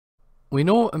We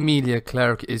know Emilia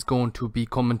Clarke is going to be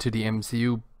coming to the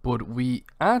MCU, but we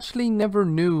actually never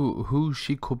knew who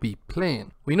she could be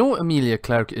playing. We know Emilia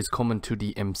Clarke is coming to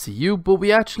the MCU, but we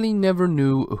actually never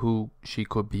knew who she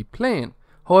could be playing.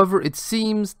 However, it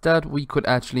seems that we could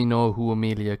actually know who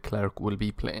Emilia Clarke will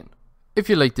be playing. If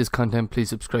you like this content, please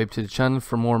subscribe to the channel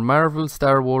for more Marvel,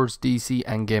 Star Wars, DC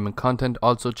and gaming content.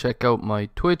 Also check out my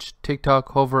Twitch,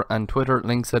 TikTok, Hover and Twitter.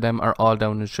 Links to them are all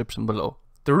down in the description below.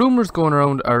 The rumours going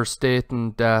around are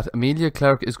stating that Emilia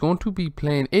Clarke is going to be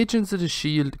playing Agents of the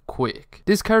Shield Quake.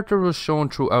 This character was shown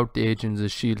throughout the Agents of the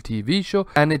Shield TV show,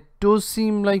 and it does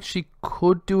seem like she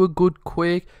could do a good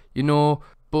Quake, you know,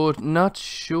 but not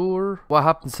sure what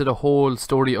happens to the whole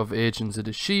story of Agents of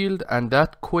the Shield and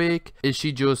that Quake. Is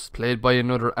she just played by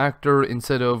another actor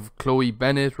instead of Chloe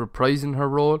Bennett reprising her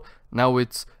role? Now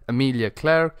it's Emilia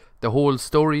Clarke. The whole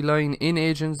storyline in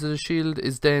Agents of the Shield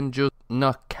is then just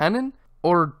not canon?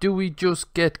 Or do we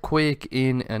just get Quake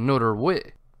in another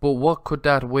way? But what could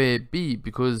that way be?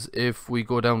 Because if we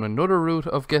go down another route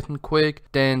of getting Quake,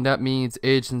 then that means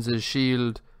Agents of the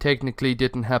Shield technically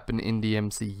didn't happen in the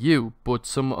MCU, but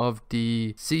some of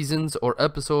the seasons or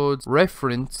episodes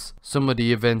reference some of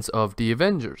the events of the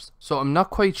Avengers. So I'm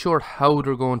not quite sure how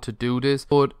they're going to do this,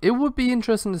 but it would be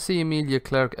interesting to see Emilia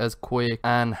Clarke as Quake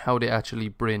and how they actually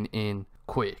bring in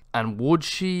Quake. And would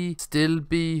she still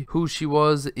be who she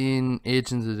was in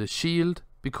Agents of the Shield?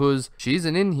 Because she's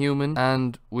an Inhuman,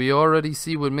 and we already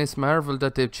see with Miss Marvel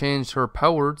that they've changed her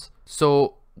powers,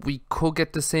 so we could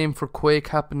get the same for Quake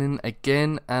happening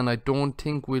again, and I don't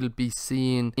think we'll be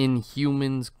seeing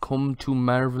Inhumans come to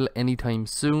Marvel anytime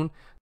soon.